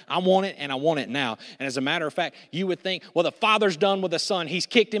me to do. I want it, and I want it now. And as a matter of fact, you would think, well, the father's done with the son. He's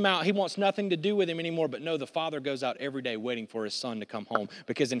kicked him out. He wants nothing to do with him anymore. But no, the father goes out every day waiting for his son to come home,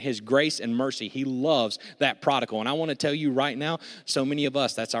 because in His grace and mercy, He loves that prodigal. And I want to tell you right now, so many of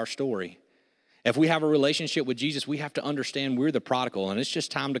us, that's our story. If we have a relationship with Jesus, we have to understand we're the prodigal, and it's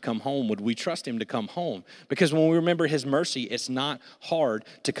just time to come home. Would we trust Him to come home? Because when we remember His mercy, it's not hard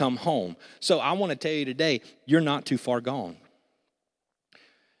to come home. So I want to tell you today, you're not too far gone.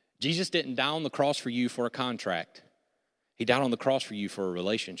 Jesus didn't die on the cross for you for a contract. He died on the cross for you for a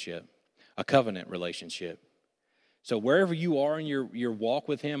relationship, a covenant relationship. So wherever you are in your walk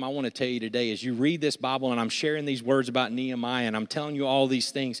with Him, I want to tell you today, as you read this Bible, and I'm sharing these words about Nehemiah, and I'm telling you all these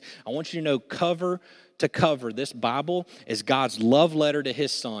things, I want you to know cover to cover, this Bible is God's love letter to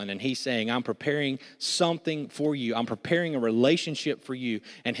His Son. And He's saying, I'm preparing something for you. I'm preparing a relationship for you.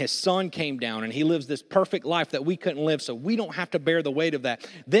 And His Son came down, and He lives this perfect life that we couldn't live, so we don't have to bear the weight of that.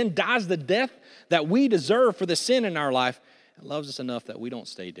 Then dies the death that we deserve for the sin in our life, and loves us enough that we don't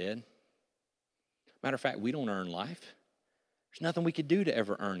stay dead. Matter of fact, we don't earn life. There's nothing we could do to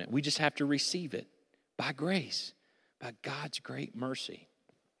ever earn it. We just have to receive it by grace, by God's great mercy.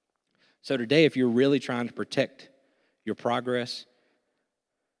 So today, if you're really trying to protect your progress,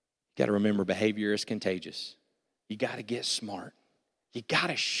 you got to remember behavior is contagious. You got to get smart. You got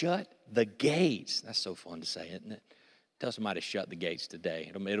to shut the gates. That's so fun to say, isn't it? Tell somebody to shut the gates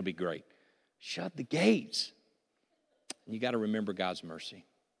today. It'll be great. Shut the gates. And you got to remember God's mercy.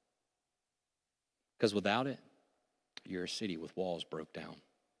 Because without it, you're a city with walls broke down.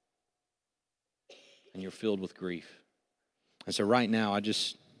 And you're filled with grief. And so right now, I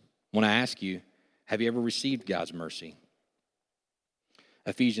just want to ask you, have you ever received God's mercy?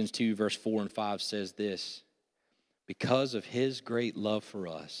 Ephesians 2, verse 4 and 5 says this: because of His great love for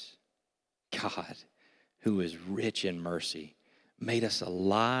us, God, who is rich in mercy, made us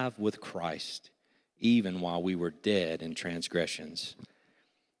alive with Christ, even while we were dead in transgressions.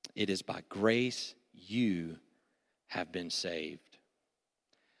 It is by grace you have been saved.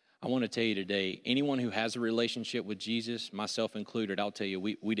 I want to tell you today, anyone who has a relationship with Jesus, myself included, I'll tell you,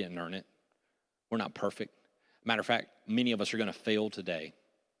 we didn't earn it. We're not perfect. Matter of fact, many of us are going to fail today.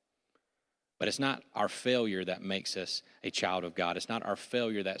 But it's not our failure that makes us a child of God. It's not our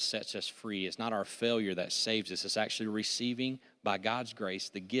failure that sets us free. It's not our failure that saves us. It's actually receiving, by God's grace,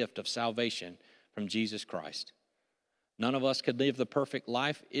 the gift of salvation from Jesus Christ. None of us could live the perfect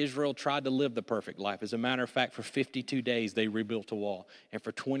life. Israel tried to live the perfect life. As a matter of fact, for 52 days, they rebuilt a wall. And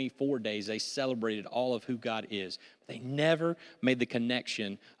for 24 days, they celebrated all of who God is. They never made the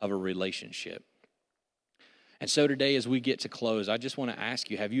connection of a relationship. And so today, as we get to close, I just want to ask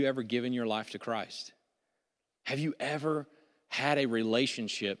you, have you ever given your life to Christ? Have you ever had a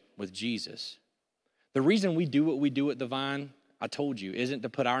relationship with Jesus? The reason we do what we do at the Vine, I told you, isn't to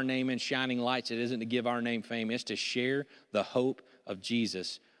put our name in shining lights. It isn't to give our name fame. It's to share the hope of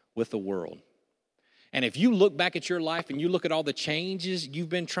Jesus with the world. And if you look back at your life and you look at all the changes you've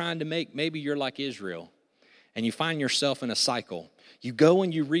been trying to make, maybe you're like Israel and you find yourself in a cycle. You go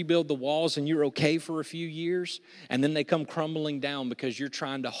and you rebuild the walls and you're okay for a few years, and then they come crumbling down because you're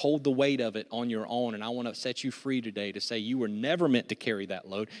trying to hold the weight of it on your own. And I want to set you free today to say you were never meant to carry that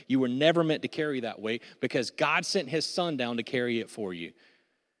load. You were never meant to carry that weight because God sent His Son down to carry it for you.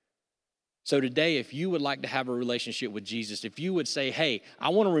 So today, if you would like to have a relationship with Jesus, if you would say, hey, I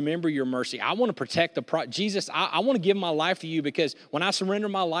want to remember your mercy. I want to protect Jesus, I want to give my life to you because when I surrender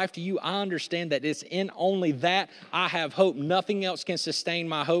my life to you, I understand that it's in only that I have hope. Nothing else can sustain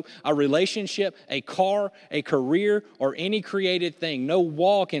my hope. A relationship, a car, a career, or any created thing. No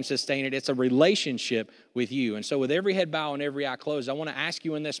wall can sustain it. It's a relationship with you. And so with every head bowed and every eye closed, I want to ask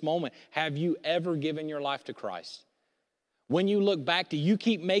you in this moment, have you ever given your life to Christ? When you look back, do you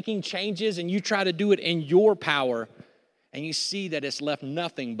keep making changes and you try to do it in your power and you see that it's left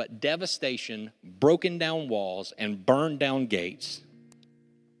nothing but devastation, broken down walls, and burned down gates?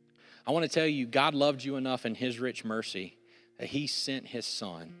 I want to tell you, God loved you enough in His rich mercy that He sent His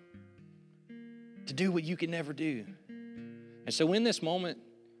Son to do what you could never do. And so in this moment,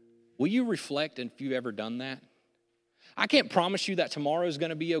 Will you reflect if you've ever done that? I can't promise you that tomorrow is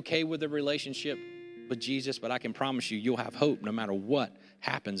going to be okay with a relationship with Jesus, but I can promise you you'll have hope no matter what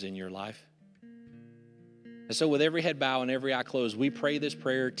happens in your life. And so with every head bowed and every eye closed, we pray this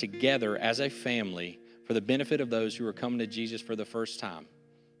prayer together as a family for the benefit of those who are coming to Jesus for the first time.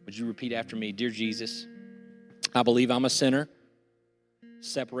 Would you repeat after me? Dear Jesus, I believe I'm a sinner,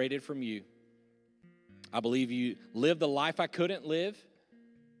 separated from you. I believe you lived the life I couldn't live,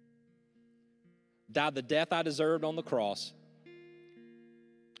 died the death I deserved on the cross,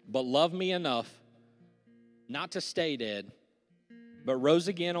 but loved me enough not to stay dead, but rose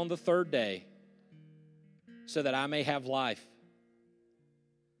again on the third day so that I may have life.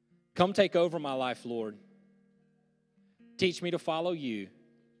 Come take over my life, Lord. Teach me to follow you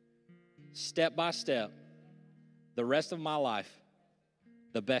step by step the rest of my life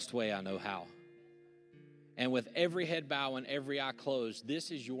the best way I know how. And with every head bowed and every eye closed, this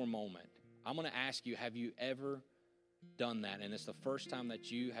is your moment. I'm going to ask you, have you ever done that? And it's the first time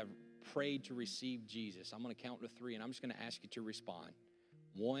that you have prayed to receive Jesus. I'm going to count to 3, and I'm just going to ask you to respond.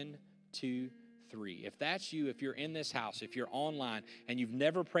 1, 2, 3. If that's you, if you're in this house, if you're online, and you've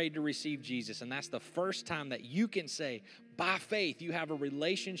never prayed to receive Jesus, and that's the first time that you can say, by faith, you have a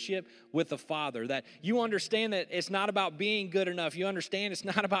relationship with the Father, that you understand that it's not about being good enough. You understand it's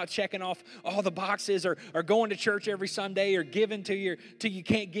not about checking off all the boxes or going to church every Sunday or giving till you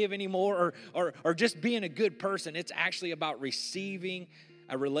can't give anymore or just being a good person. It's actually about receiving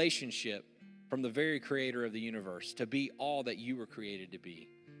a relationship from the very creator of the universe to be all that you were created to be.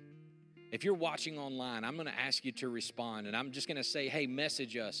 If you're watching online, I'm going to ask you to respond, and I'm just going to say, hey,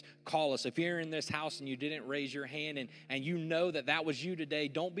 message us, call us. If you're in this house and you didn't raise your hand and you know that was you today,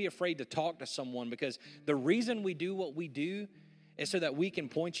 don't be afraid to talk to someone, because the reason we do what we do is so that we can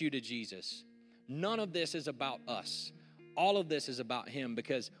point you to Jesus. None of this is about us. All of this is about him,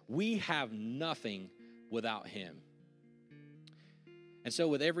 because we have nothing without him. And so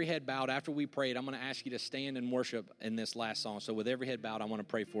with every head bowed, after we prayed, I'm going to ask you to stand and worship in this last song. So with every head bowed, I want to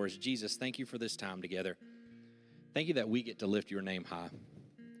pray for us. Jesus, thank you for this time together. Thank you that we get to lift your name high.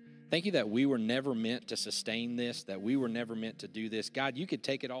 Thank you that we were never meant to sustain this, that we were never meant to do this. God, you could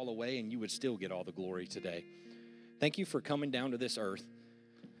take it all away and you would still get all the glory today. Thank you for coming down to this earth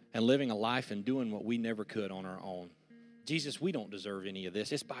and living a life and doing what we never could on our own. Jesus, we don't deserve any of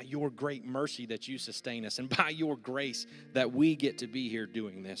this. It's by your great mercy that you sustain us, and by your grace that we get to be here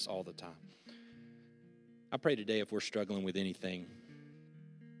doing this all the time. I pray today, if we're struggling with anything,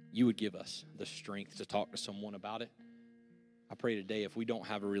 you would give us the strength to talk to someone about it. I pray today, if we don't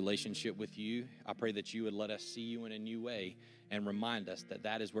have a relationship with you, I pray that you would let us see you in a new way and remind us that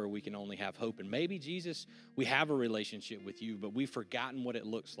that is where we can only have hope. And maybe, Jesus, we have a relationship with you, but we've forgotten what it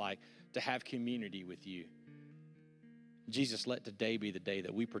looks like to have community with you. Jesus, let today be the day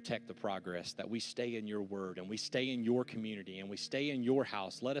that we protect the progress, that we stay in your word and we stay in your community and we stay in your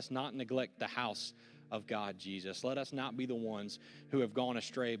house. Let us not neglect the house of God, Jesus. Let us not be the ones who have gone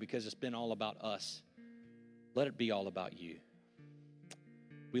astray because it's been all about us. Let it be all about you.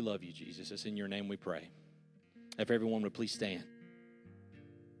 We love you, Jesus. It's in your name we pray. If everyone would please stand.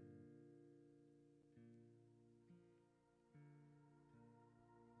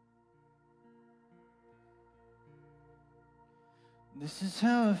 This is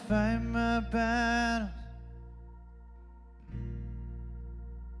how I fight my battles.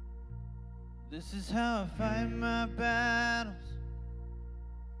 This is how I fight my battles.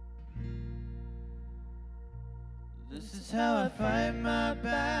 This is how I fight my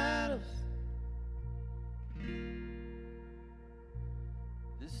battles.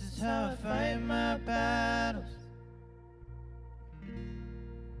 This is how I fight my battles.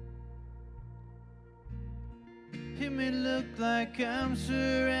 It may look like I'm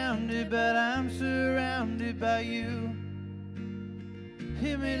surrounded, but I'm surrounded by you.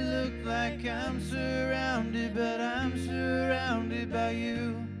 It may look like I'm surrounded, but I'm surrounded by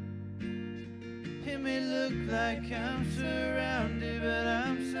you. It may look like I'm surrounded, but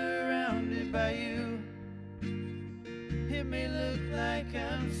I'm surrounded by you. It may look like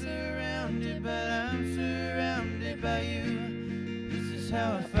I'm surrounded, but I'm surrounded by you. This is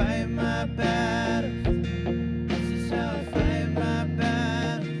how I fight my battles. This is how I fight my battles.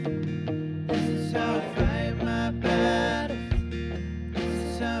 This is how I fight my battles. This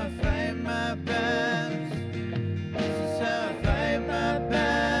is how I fight my battles. This is how I fight my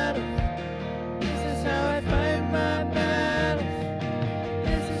battles. This is how I fight my battles.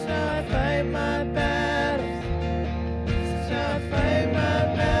 This is how I fight my battles. This is how I fight my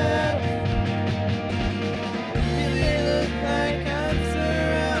battles. It may look like I'm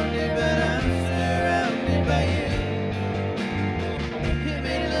surrounded, but I'm surrounded by you. It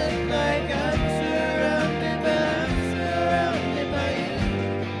may look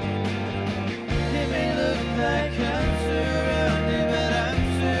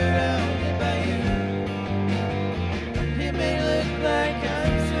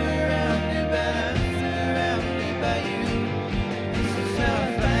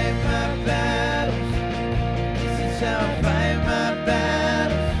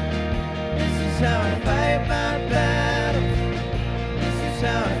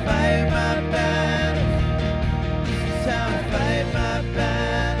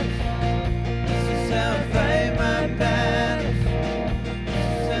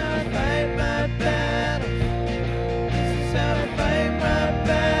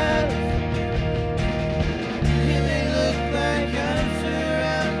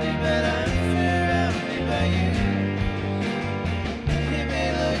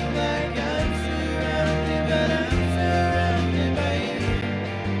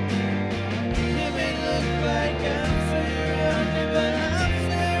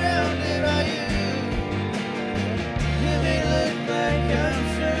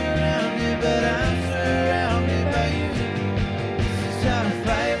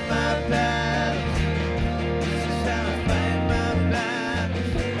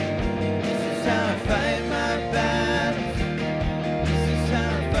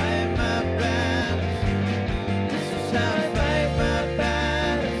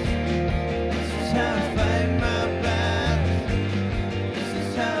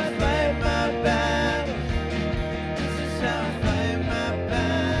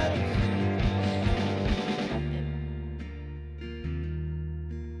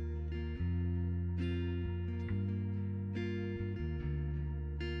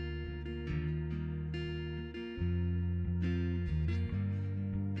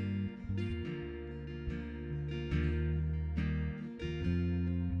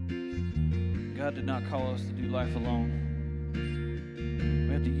God did not call us to do life alone.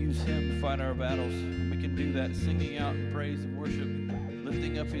 We have to use Him to fight our battles. And we can do that singing out in praise and worship,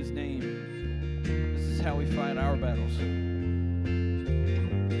 lifting up His name. This is how we fight our battles.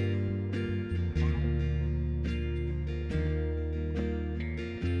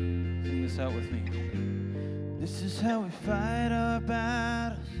 Sing this out with me. This is how we fight our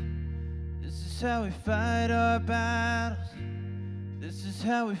battles. This is how we fight our battles. This is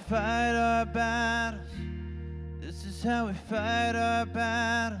how we fight our battles. This is how we fight our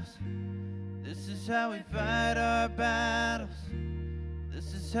battles. This is how we fight our battles.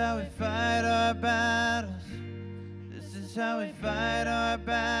 This is how we fight our battles. This is how we fight our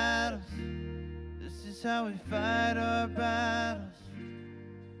battles. This is how we fight our battles.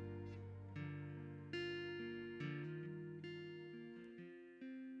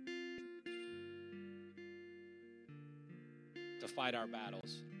 To fight our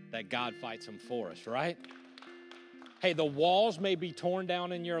battles, that God fights them for us, right? Hey, the walls may be torn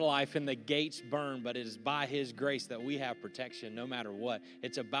down in your life and the gates burn, but it is by His grace that we have protection no matter what.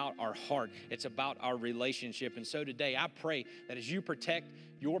 It's about our heart. It's about our relationship. And so today, I pray that as you protect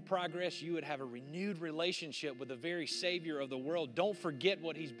your progress, you would have a renewed relationship with the very Savior of the world. Don't forget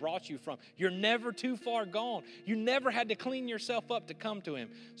what He's brought you from. You're never too far gone. You never had to clean yourself up to come to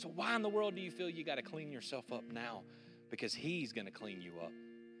Him. So why in the world do you feel you got to clean yourself up now? Because He's going to clean you up.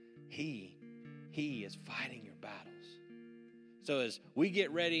 He is fighting your battles. So as we get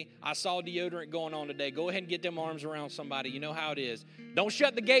ready, I saw deodorant going on today. Go ahead and get them arms around somebody. You know how it is. Don't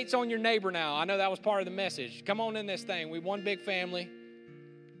shut the gates on your neighbor now. I know that was part of the message. Come on in this thing. We're one big family.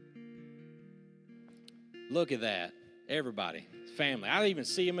 Look at that. Everybody. Family. I even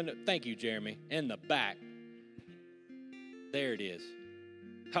see them thank you, Jeremy, in the back. There it is.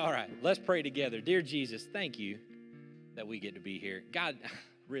 All right, let's pray together. Dear Jesus, thank you that we get to be here. God,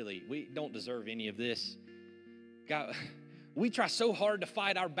 really, we don't deserve any of this. God, we try so hard to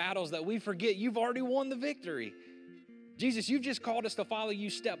fight our battles that we forget you've already won the victory. Jesus, you've just called us to follow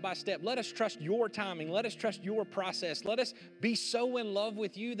you step by step. Let us trust your timing. Let us trust your process. Let us be so in love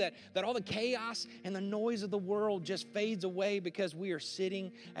with you that all the chaos and the noise of the world just fades away because we are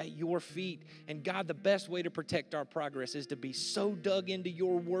sitting at your feet. And God, the best way to protect our progress is to be so dug into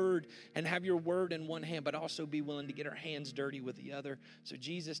your word and have your word in one hand, but also be willing to get our hands dirty with the other. So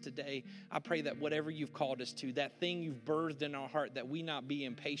Jesus, today, I pray that whatever you've called us to, that thing you've birthed in our heart, that we not be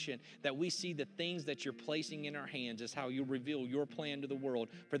impatient, that we see the things that you're placing in our hands as how you reveal your plan to the world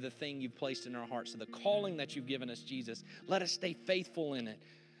for the thing you've placed in our hearts. So the calling that you've given us, Jesus, let us stay faithful in it.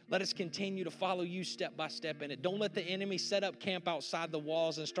 Let us continue to follow you step by step in it. Don't let the enemy set up camp outside the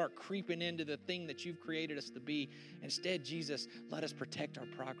walls and start creeping into the thing that you've created us to be. Instead, Jesus, let us protect our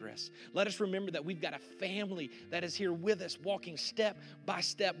progress. Let us remember that we've got a family that is here with us, walking step by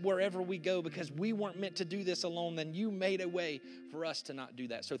step wherever we go, because we weren't meant to do this alone. Then you made a way for us to not do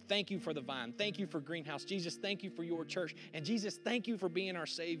that. So thank you for the vine. Thank you for Greenhouse. Jesus, thank you for your church. And Jesus, thank you for being our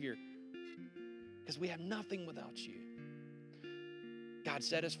Savior, because we have nothing without you. God,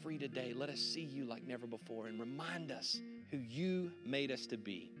 set us free today. Let us see you like never before and remind us who you made us to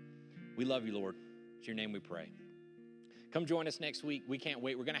be. We love you, Lord. It's your name we pray. Come join us next week. We can't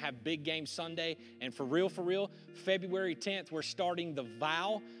wait. We're going to have Big Game Sunday. And for real, February 10th, we're starting the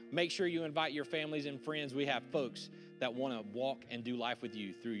vow. Make sure you invite your families and friends. We have folks that want to walk and do life with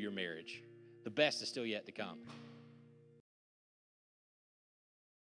you through your marriage. The best is still yet to come.